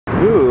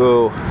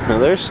Ooh, now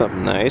there's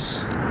something nice.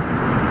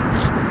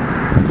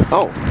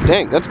 Oh,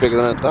 dang, that's bigger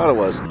than I thought it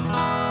was.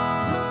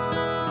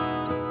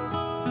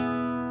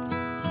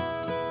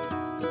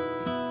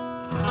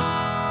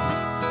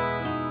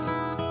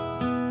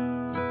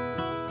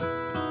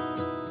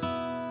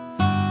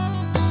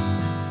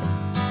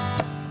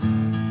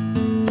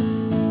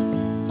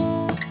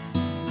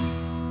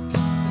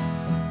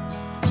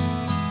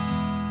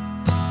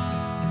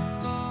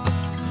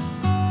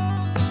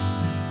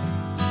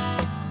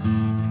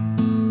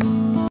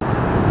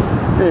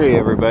 Hey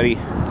everybody,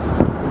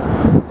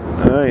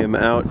 I am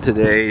out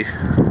today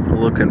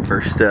looking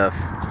for stuff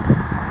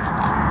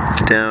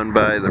down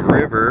by the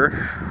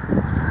river.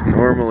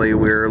 Normally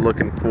we're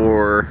looking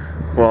for,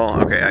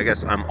 well, okay, I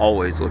guess I'm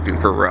always looking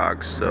for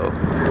rocks, so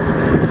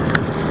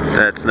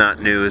that's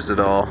not news at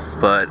all,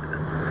 but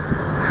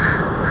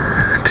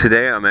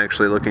today I'm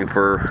actually looking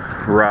for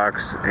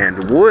rocks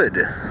and wood.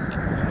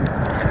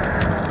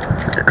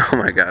 Oh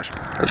my gosh,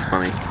 that's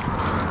funny.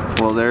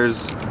 Well,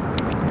 there's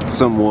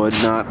some wood,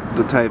 not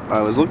the type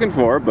I was looking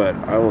for, but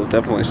I will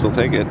definitely still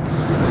take it.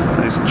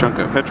 Nice chunk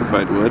of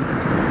petrified wood.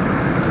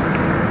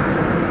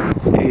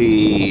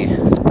 Hey,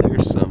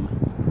 there's some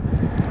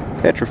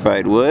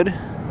petrified wood.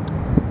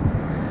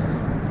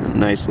 A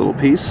nice little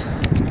piece.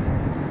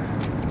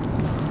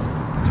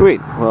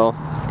 Sweet, well,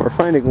 we're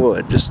finding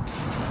wood, just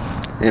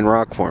in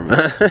rock form.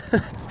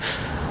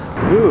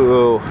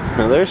 Ooh,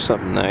 now there's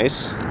something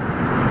nice.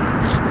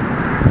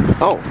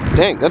 Oh,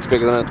 dang, that's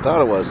bigger than I thought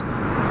it was.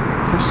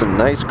 There's some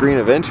nice green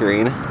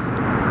aventurine.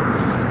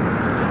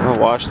 I'll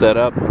wash that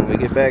up when we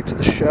get back to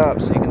the shop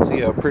so you can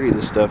see how pretty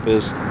this stuff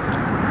is.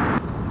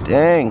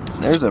 Dang,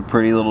 there's a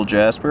pretty little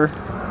Jasper.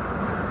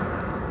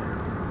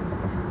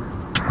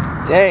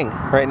 Dang,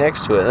 right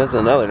next to it, that's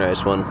another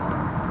nice one.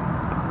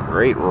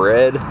 Great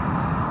red,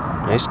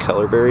 nice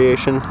color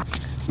variation.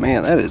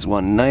 Man, that is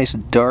one nice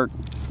dark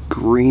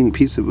green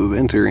piece of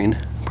aventurine.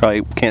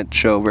 Probably can't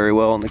show very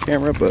well on the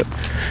camera, but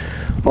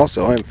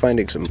also I'm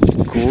finding some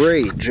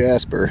great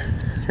Jasper.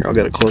 Here, I'll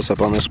get a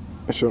close-up on this.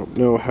 I don't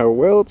know how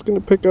well it's going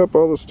to pick up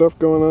all the stuff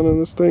going on in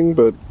this thing,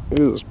 but it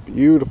is a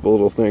beautiful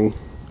little thing.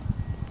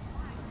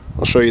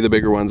 I'll show you the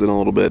bigger ones in a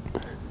little bit.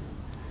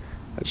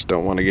 I just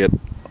don't want to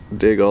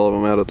dig all of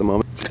them out at the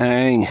moment.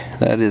 Dang,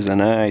 that is a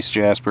nice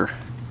Jasper.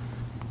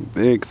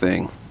 Big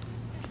thing.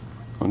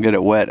 I'll get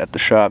it wet at the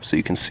shop so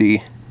you can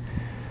see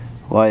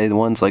why the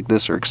ones like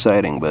this are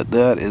exciting, but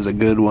that is a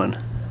good one.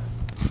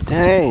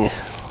 Dang,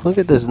 look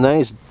at this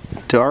nice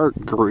dark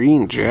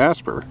green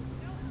Jasper.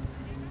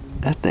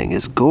 That thing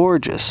is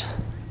gorgeous.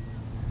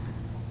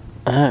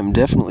 I'm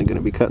definitely going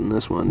to be cutting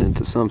this one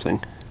into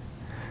something.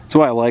 That's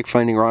why I like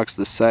finding rocks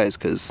this size,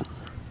 because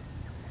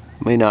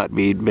it may not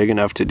be big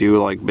enough to do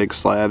like big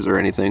slabs or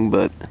anything,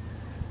 but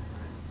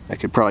I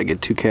could probably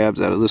get 2 cabs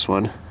out of this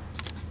one.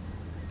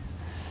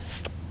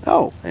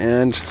 Oh,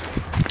 and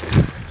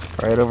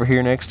right over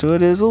here next to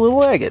it is a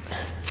little agate.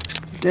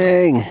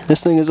 Dang,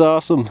 this thing is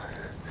awesome.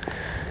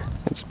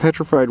 It's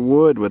petrified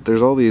wood, but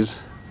there's all these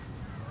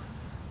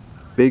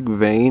big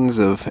veins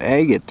of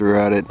agate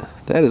throughout it.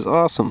 That is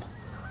awesome.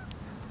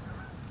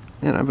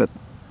 Man, I bet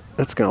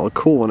that's gonna look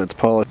cool when it's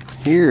polished.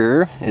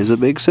 Here is a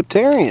big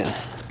septarian.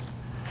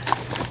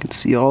 You can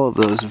see all of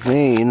those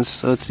veins,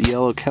 so it's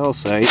yellow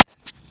calcite.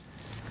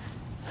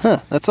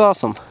 Huh, that's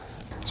awesome.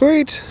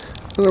 Sweet!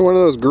 Another one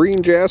of those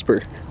green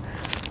Jasper.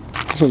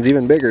 This one's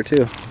even bigger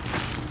too.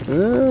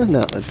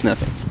 No, that's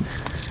nothing.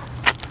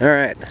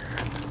 Alright.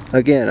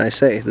 Again, I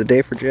say, the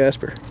day for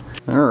Jasper.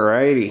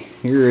 Alrighty,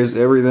 here is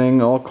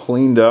everything all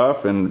cleaned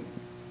off, and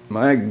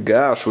my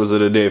gosh, was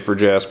it a day for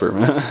Jasper.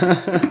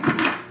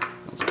 I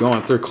was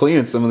going through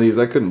cleaning some of these.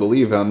 I couldn't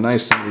believe how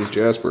nice some of these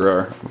Jasper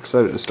are. I'm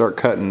excited to start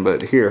cutting,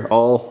 but here,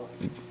 I'll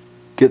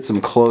get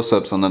some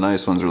close-ups on the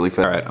nice ones really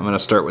fast. Alright, I'm going to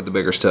start with the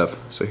bigger stuff.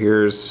 So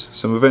here's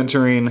some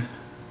aventurine.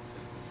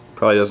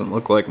 Probably doesn't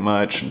look like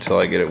much until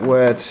I get it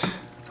wet.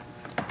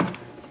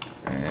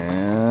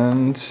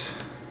 And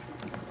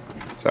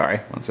sorry,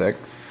 one sec.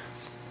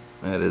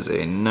 That is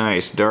a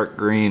nice dark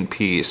green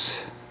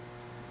piece.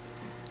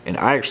 And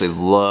I actually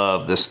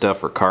love this stuff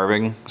for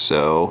carving,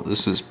 so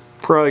this is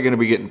probably going to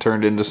be getting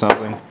turned into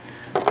something.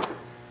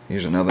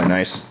 Here's another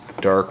nice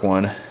dark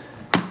one.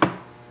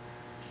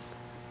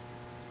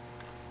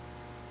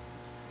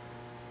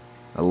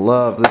 I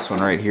love this one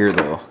right here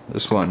though.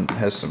 This one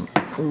has some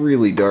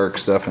really dark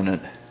stuff in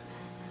it.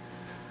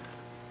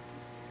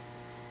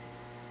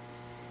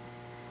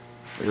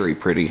 Very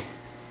pretty.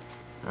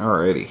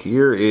 Alrighty,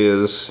 here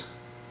is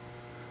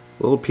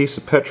a little piece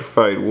of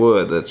petrified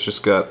wood that's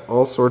just got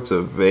all sorts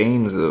of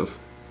veins of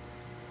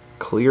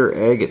clear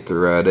agate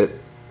throughout it.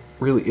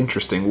 Really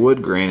interesting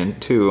wood grain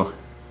too.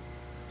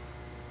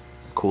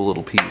 Cool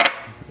little piece.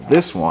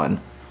 This one,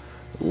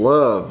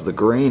 love the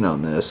grain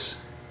on this.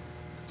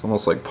 It's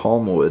almost like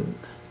palm wood,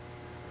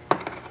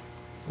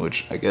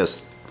 which I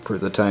guess for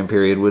the time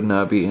period would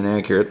not be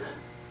inaccurate.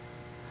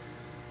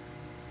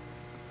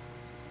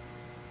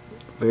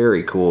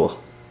 Very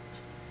cool.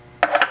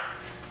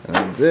 And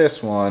then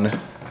this one,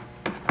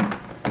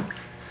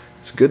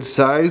 it's It's good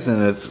size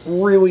and it's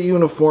really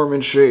uniform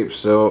in shape,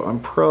 so I'm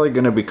probably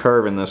going to be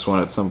carving this one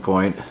at some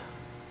point.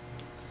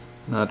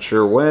 Not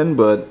sure when,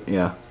 but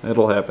yeah,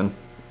 it'll happen.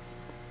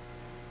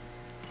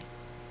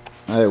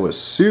 I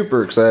was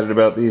super excited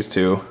about these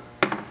two.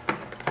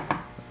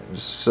 They're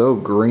so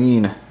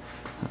green. I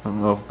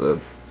don't know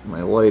if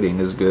my lighting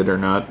is good or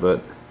not,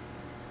 but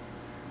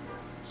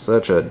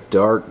such a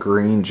dark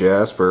green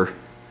Jasper.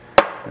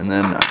 And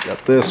then I've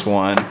got this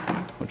one,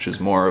 which is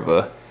more of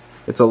a,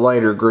 it's a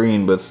lighter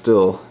green, but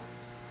still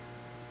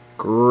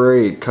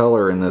great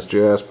color in this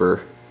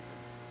Jasper.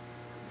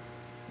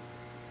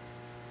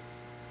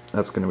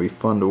 That's going to be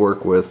fun to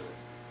work with.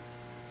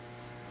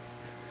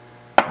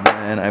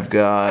 And I've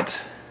got,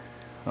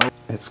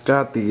 it's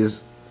got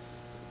these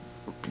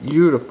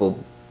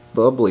beautiful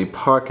bubbly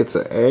pockets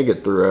of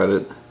agate throughout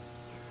it.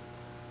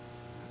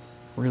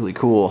 Really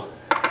cool.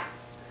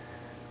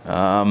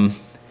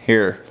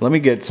 Here, let me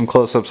get some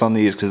close-ups on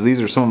these because these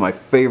are some of my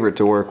favorite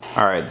to work with.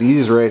 Alright,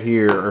 these right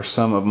here are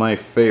some of my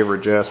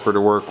favorite Jasper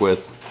to work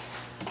with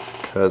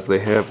because they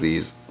have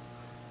these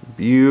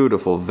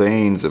beautiful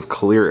veins of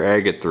clear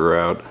agate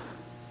throughout.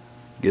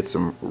 Get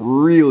some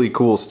really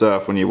cool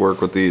stuff when you work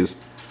with these.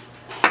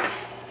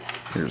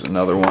 Here's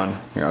another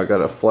one. Here, I got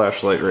a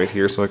flashlight right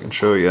here so I can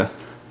show you. It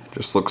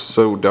just looks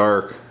so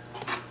dark.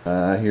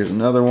 Here's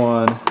another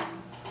one.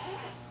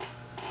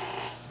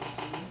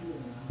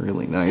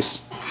 Really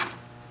nice,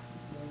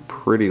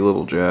 pretty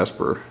little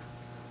Jasper.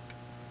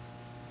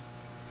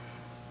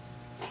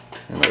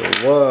 And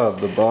I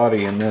love the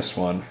body in this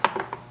one.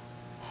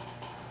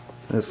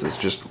 This is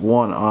just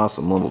one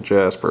awesome little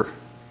Jasper.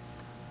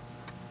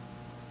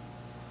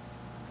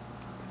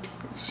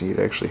 See, it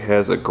actually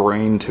has a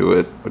grain to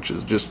it, which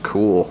is just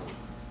cool.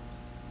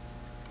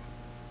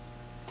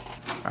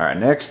 Alright,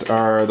 next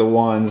are the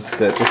ones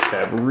that just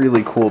have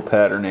really cool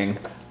patterning.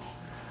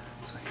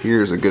 So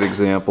here's a good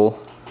example.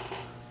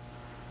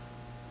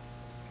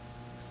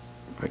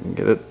 If I can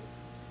get it.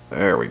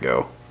 There we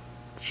go.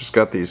 It's just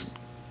got these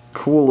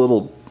cool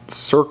little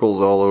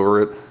circles all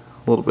over it.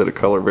 A little bit of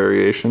color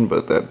variation,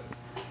 but that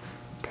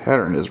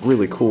pattern is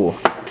really cool.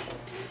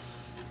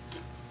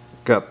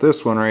 Got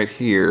this one right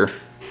here.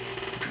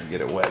 Get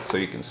it wet so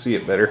you can see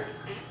it better.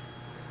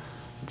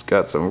 It's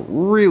got some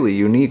really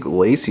unique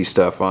lacy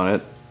stuff on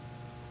it.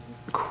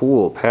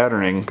 Cool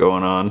patterning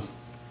going on.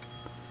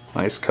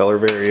 Nice color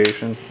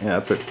variation. Yeah,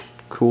 it's a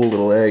cool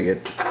little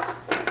agate.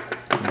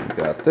 And we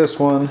got this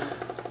one.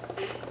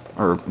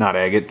 Or not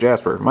agate,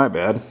 Jasper, my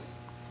bad.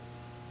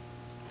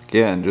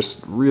 Again,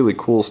 just really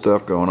cool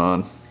stuff going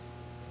on.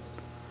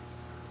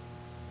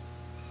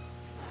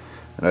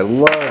 And I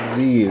love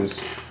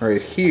these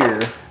right here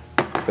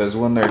because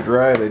when they're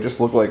dry they just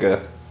look like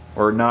a,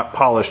 or not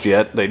polished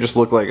yet, they just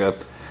look like a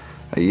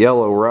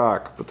yellow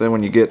rock. But then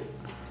when you get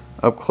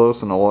up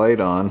close and the light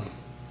on,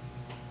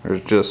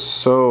 there's just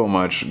so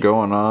much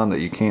going on that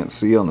you can't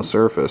see on the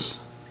surface.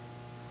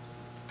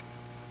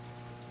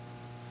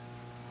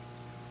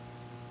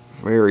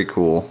 Very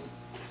cool.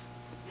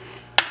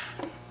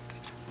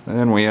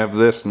 Then we have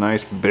this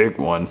nice big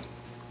one.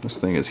 This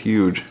thing is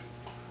huge.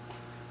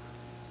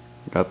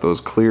 Got those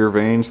clear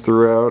veins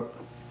throughout.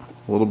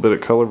 A little bit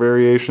of color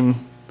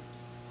variation.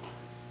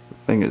 The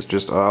thing is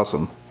just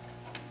awesome.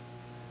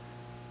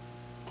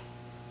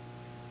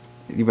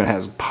 It even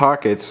has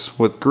pockets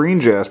with green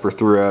Jasper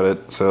throughout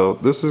it, so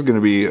this is going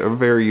to be a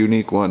very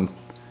unique one.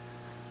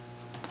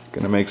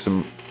 Going to make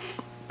some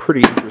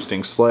pretty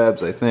interesting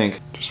slabs, I think.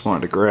 Just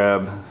wanted to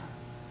grab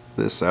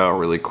this out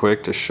really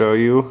quick to show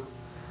you.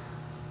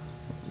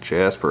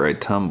 Jasper I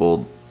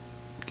tumbled.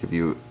 Give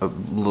you a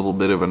little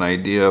bit of an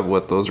idea of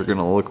what those are going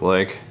to look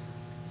like.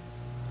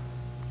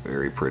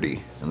 Very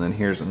pretty. And then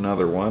here's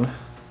another one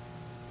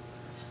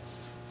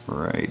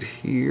right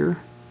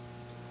here.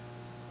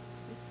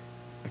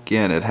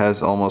 Again, it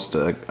has almost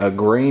a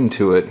grain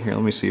to it. Here,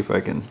 let me see if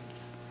I can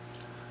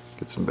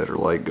get some better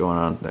light going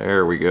on.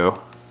 There we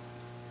go.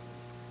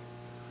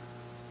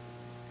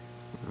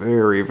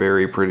 Very,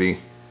 very pretty.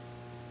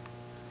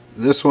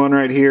 This one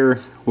right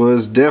here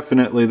was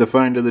definitely the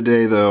find of the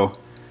day though.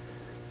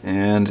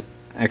 And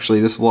actually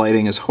this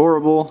lighting is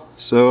horrible,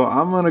 so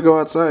I'm gonna go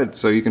outside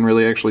so you can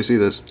really actually see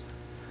this.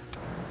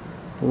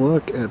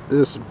 Look at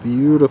this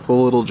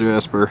beautiful little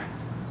Jasper.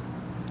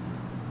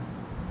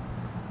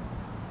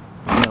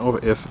 I don't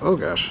know if, oh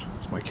gosh,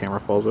 as my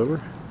camera falls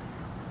over.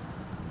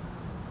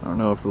 I don't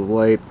know if the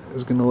light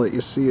is gonna let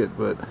you see it,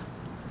 but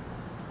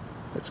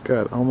it's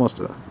got almost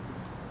a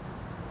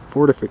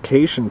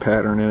fortification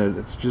pattern in it.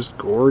 It's just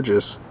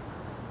gorgeous.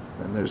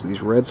 And there's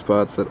these red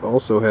spots that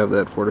also have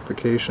that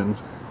fortification.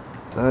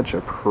 Such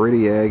a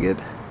pretty agate.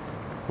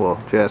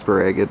 Well,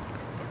 Jasper agate.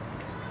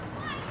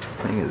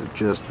 Thing is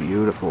just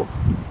beautiful.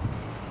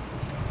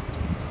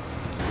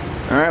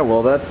 Alright,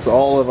 well that's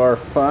all of our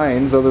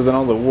finds other than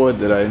all the wood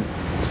that I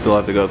still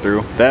have to go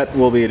through. That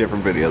will be a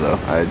different video though.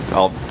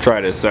 I'll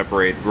try to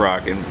separate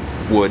rock and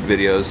wood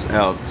videos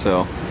out,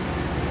 so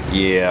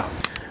yeah.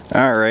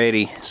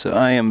 Alrighty, so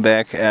I am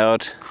back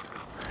out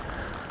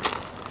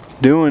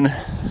doing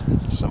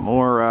some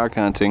more rock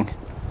hunting.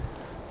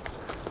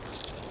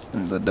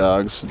 And the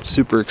dog's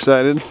super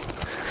excited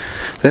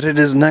that it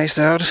is nice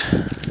out.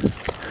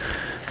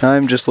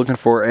 I'm just looking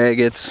for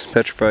agates,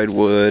 petrified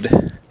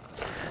wood,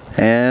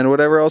 and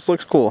whatever else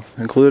looks cool,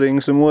 including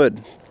some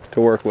wood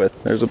to work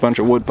with. There's a bunch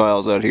of wood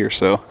piles out here,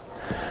 so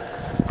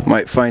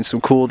might find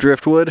some cool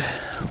driftwood.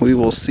 We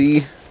will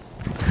see.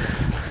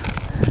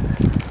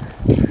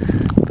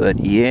 But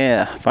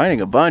yeah,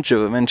 finding a bunch of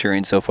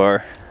aventurine so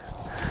far.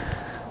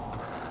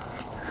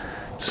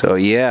 So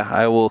yeah,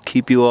 I will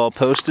keep you all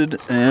posted,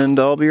 and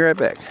I'll be right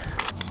back.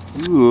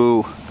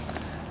 Ooh,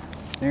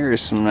 there is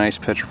some nice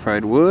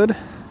petrified wood.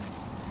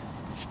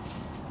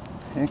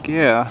 Heck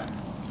yeah.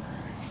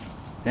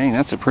 Dang,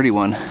 that's a pretty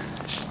one.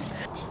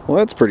 Well,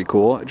 that's pretty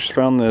cool. I just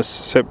found this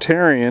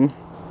septarian.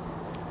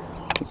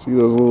 See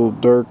those little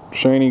dark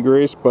shiny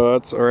gray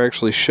spots are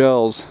actually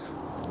shells.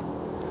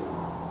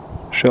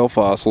 Shell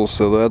fossils,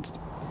 so that's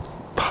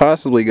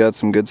possibly got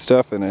some good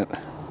stuff in it.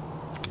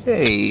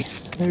 Hey,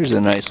 there's a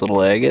nice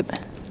little agate.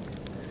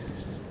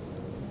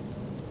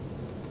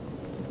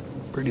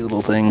 Pretty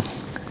little thing.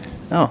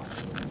 Oh,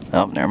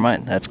 never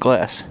mind, that's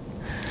glass.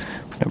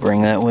 I'm gonna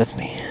bring that with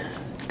me.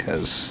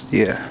 Because,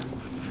 yeah.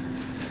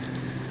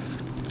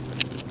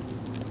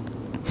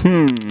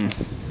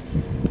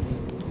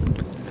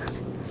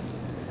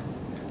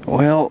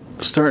 Well,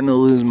 starting to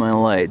lose my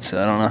light,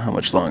 so I don't know how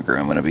much longer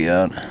I'm going to be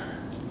out.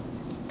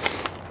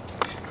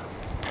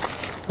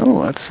 Oh,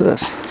 what's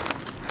this?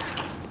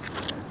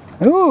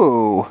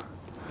 Ooh!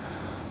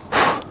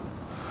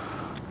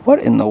 What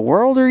in the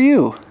world are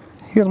you?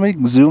 Here, let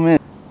me zoom in.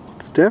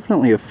 It's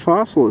definitely a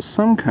fossil of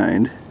some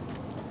kind.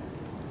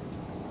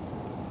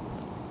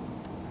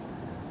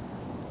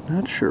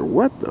 Not sure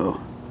what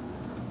though.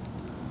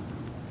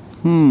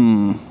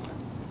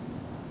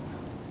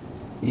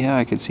 Yeah,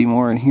 I could see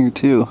more in here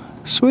too.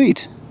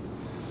 Sweet.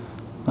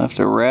 I'll have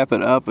to wrap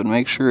it up and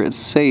make sure it's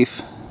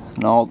safe,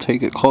 and I'll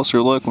take a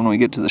closer look when we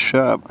get to the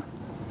shop.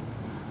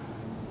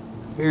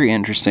 Very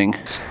interesting.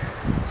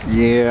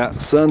 Yeah,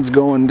 sun's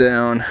going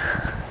down.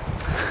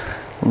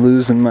 I'm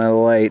losing my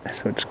light,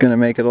 so it's gonna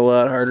make it a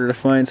lot harder to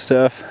find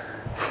stuff.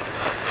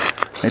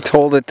 I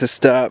told it to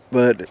stop,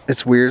 but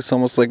it's weird. It's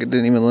almost like it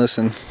didn't even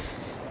listen.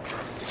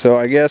 So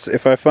I guess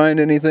if I find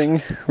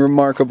anything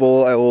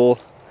remarkable, I will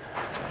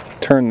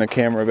turn the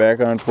camera back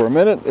on for a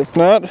minute. If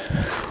not,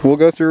 we'll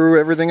go through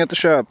everything at the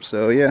shop.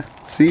 So yeah,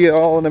 see you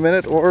all in a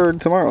minute or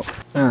tomorrow.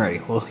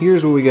 Alright, well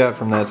here's what we got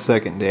from that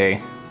second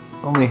day.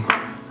 Only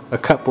a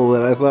couple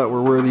that I thought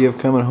were worthy of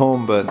coming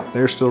home, but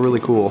they're still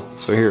really cool.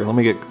 So here, let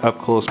me get up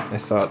close. I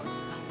thought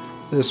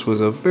this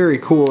was a very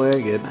cool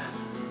agate.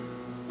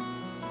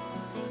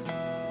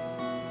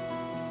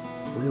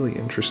 Really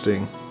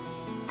interesting.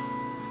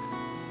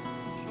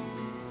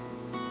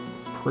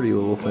 Pretty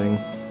little thing.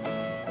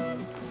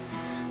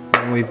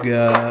 And we've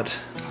got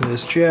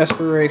this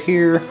Jasper right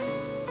here.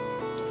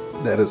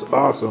 That is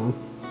awesome.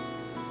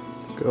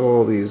 It's got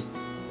all these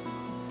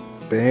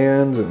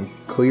bands and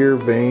clear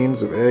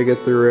veins of agate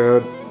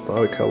throughout. A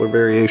lot of color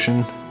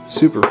variation.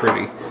 Super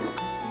pretty.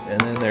 And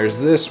then there's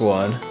this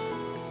one,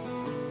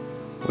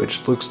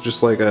 which looks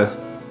just like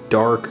a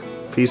dark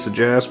piece of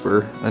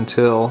Jasper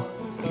until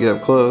you get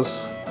up close.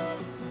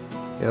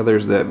 Yeah,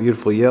 there's that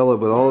beautiful yellow,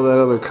 but all of that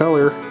other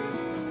color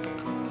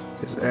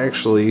is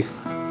actually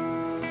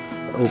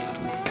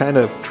kind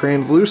of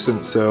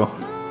translucent, so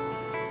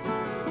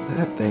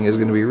that thing is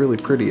going to be really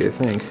pretty, I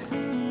think.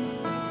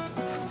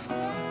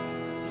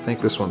 I think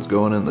this one's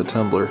going in the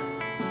tumbler.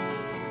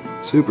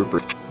 Super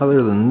pretty.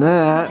 Other than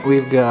that,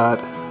 we've got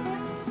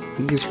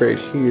these right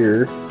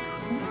here.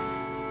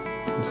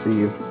 You can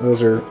see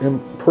those are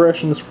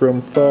impressions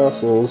from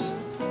fossils.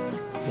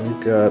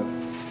 We've got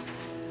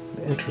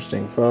an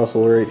interesting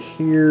fossil right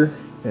here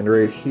and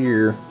right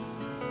here.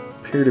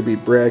 Appear to be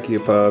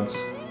brachiopods.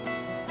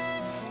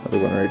 Another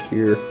one right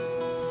here.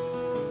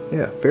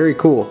 Yeah, very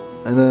cool.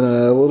 And then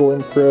a little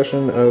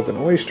impression of an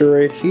oyster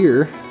right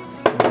here.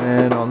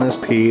 And on this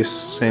piece,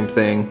 same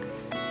thing.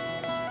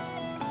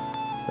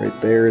 Right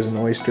there is an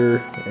oyster,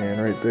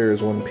 and right there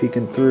is one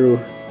peeking through.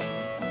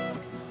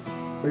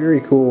 Very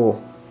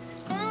cool.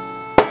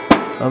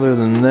 Other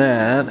than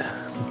that,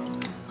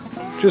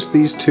 just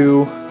these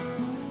two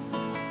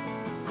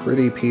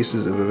pretty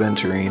pieces of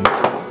aventurine.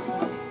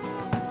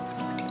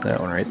 That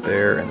one right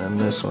there, and then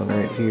this one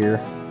right here.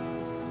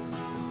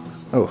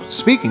 Oh,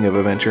 speaking of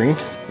aventurine,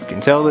 you can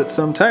tell that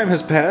some time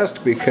has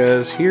passed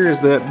because here's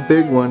that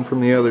big one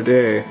from the other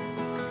day.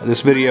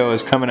 This video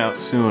is coming out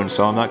soon,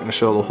 so I'm not going to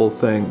show the whole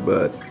thing,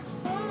 but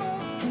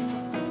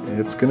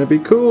it's going to be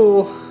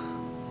cool.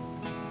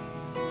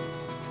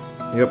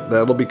 Yep,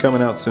 that'll be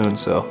coming out soon,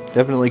 so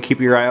definitely keep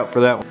your eye out for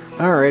that one.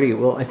 Alrighty,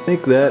 well I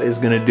think that is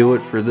going to do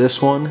it for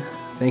this one.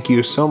 Thank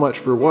you so much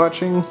for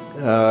watching.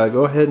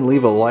 Go ahead and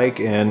leave a like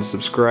and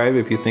subscribe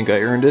if you think I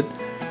earned it.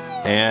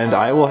 And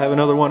I will have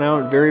another one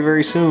out very,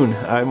 very soon.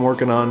 I'm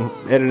working on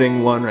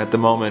editing one at the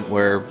moment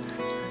where,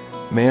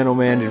 man oh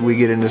man, did we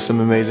get into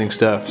some amazing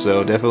stuff.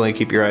 So definitely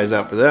keep your eyes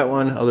out for that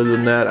one. Other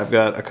than that, I've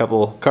got a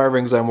couple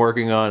carvings I'm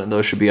working on, and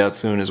those should be out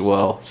soon as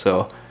well.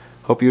 So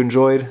hope you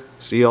enjoyed.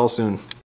 See y'all soon.